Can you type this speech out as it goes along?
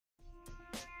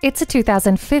It's a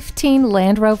 2015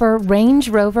 Land Rover Range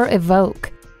Rover Evoque.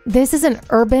 This is an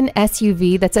urban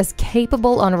SUV that's as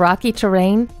capable on rocky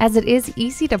terrain as it is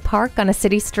easy to park on a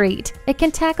city street. It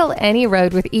can tackle any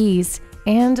road with ease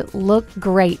and look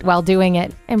great while doing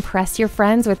it. Impress your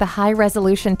friends with a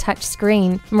high-resolution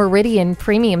touchscreen, Meridian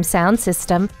premium sound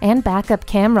system, and backup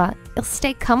camera. You'll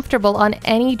stay comfortable on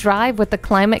any drive with the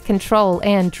climate control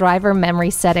and driver memory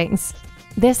settings.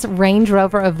 This Range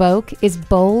Rover Evoque is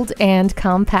bold and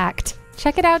compact.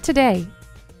 Check it out today.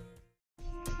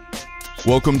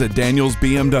 Welcome to Daniel's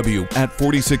BMW at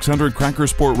 4600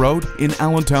 Crackersport Road in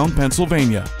Allentown,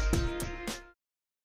 Pennsylvania.